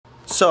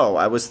So,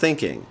 I was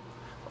thinking,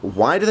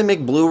 why do they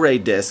make Blu-ray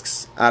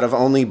discs out of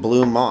only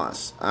blue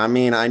moss? I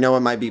mean, I know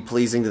it might be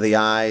pleasing to the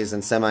eyes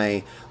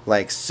and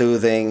like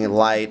soothing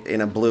light in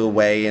a blue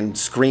way, and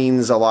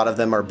screens, a lot of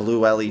them are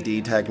blue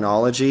LED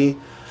technology,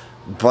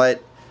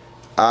 but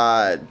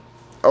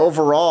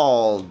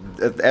overall,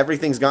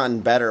 everything's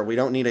gotten better. We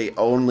don't need a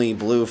only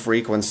blue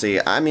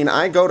frequency. I mean,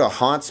 I go to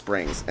hot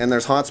springs, and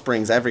there's hot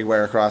springs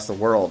everywhere across the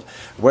world,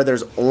 where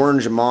there's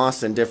orange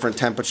moss in different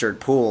temperatured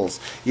pools.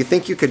 You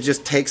think you could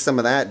just take some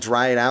of that,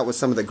 dry it out with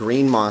some of the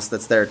green moss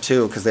that's there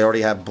too, because they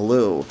already have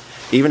blue.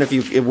 Even if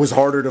it was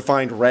harder to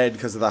find red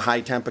because of the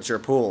high temperature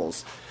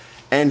pools.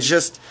 And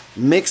just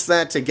mix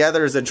that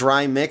together as a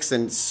dry mix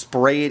and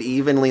spray it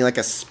evenly like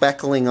a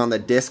speckling on the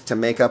disc to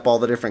make up all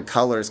the different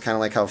colors, kind of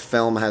like how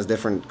film has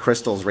different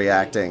crystals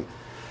reacting.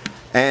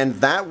 And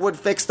that would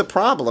fix the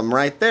problem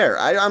right there.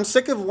 I'm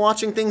sick of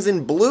watching things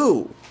in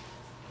blue.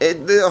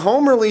 The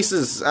home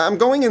releases, I'm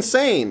going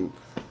insane.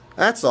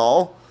 That's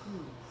all.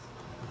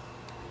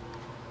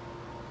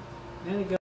 There you go.